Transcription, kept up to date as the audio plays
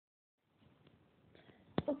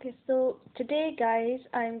Okay, so today guys,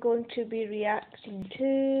 I'm going to be reacting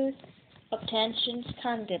to Up10tion's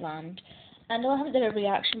Candyland. I know I haven't done a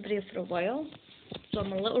reaction video for a while, so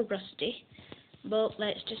I'm a little rusty, but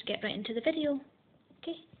let's just get right into the video.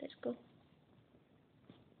 Okay, let's go.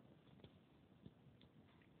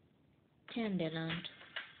 Candyland.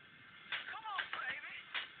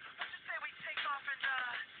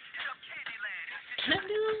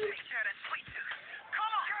 Candyland?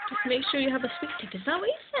 Just make sure you have a sweet tooth. Is that what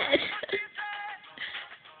you said?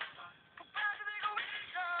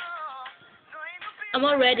 I'm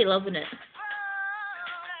already loving it.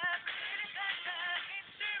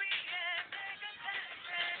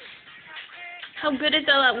 How good is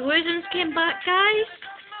that Wooshin came back, guys?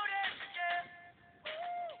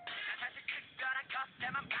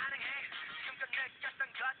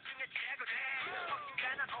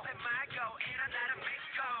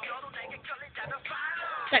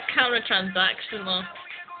 That camera transaction though.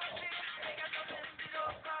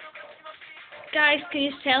 Guys, can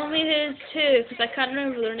you tell me who's who? Because I can't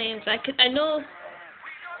remember their names. I know.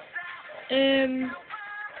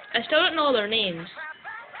 I still don't know their names.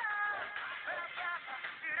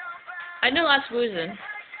 I know that's Wooshin.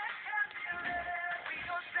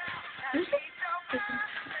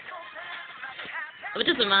 It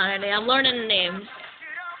doesn't matter. I'm learning the names.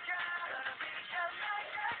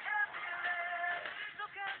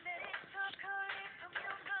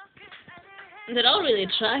 They're all really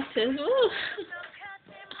attractive. Ooh.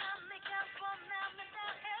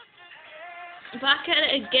 Back at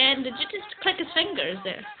it again. Did you just click his fingers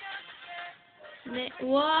there?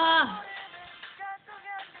 Wow.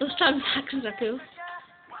 Those transactions are cool.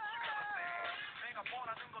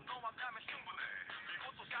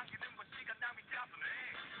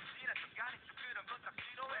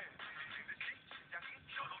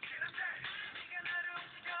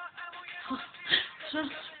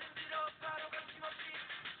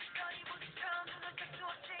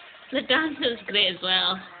 The dance is great as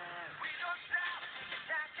well.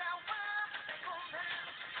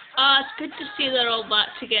 Oh, it's good to see they're all back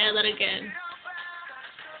together again.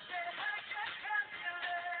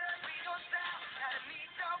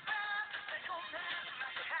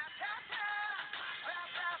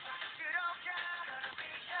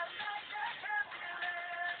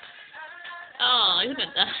 Oh, look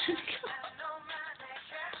at that.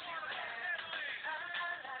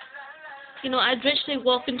 You know, I'd literally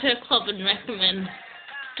walk into a club and recommend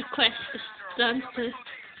request this dance to.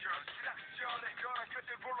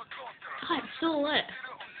 Oh, it's so lit.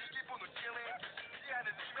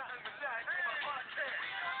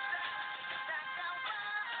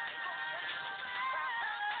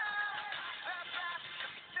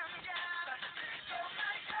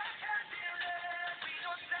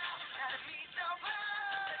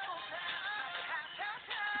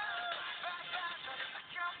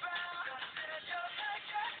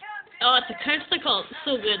 Oh, it's a curse called. It's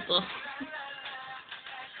so good though.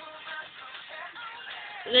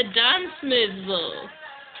 The dance moves though.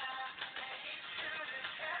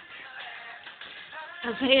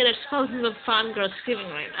 I can hear there's thousands of fangirls screaming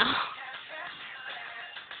right now.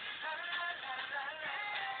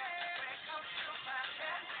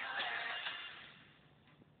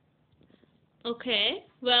 Okay,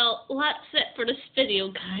 well that's it for this video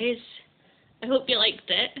guys. I hope you liked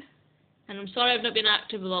it. And I'm sorry I've not been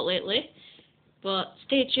active a lot lately. But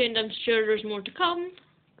stay tuned, I'm sure there's more to come.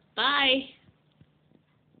 Bye!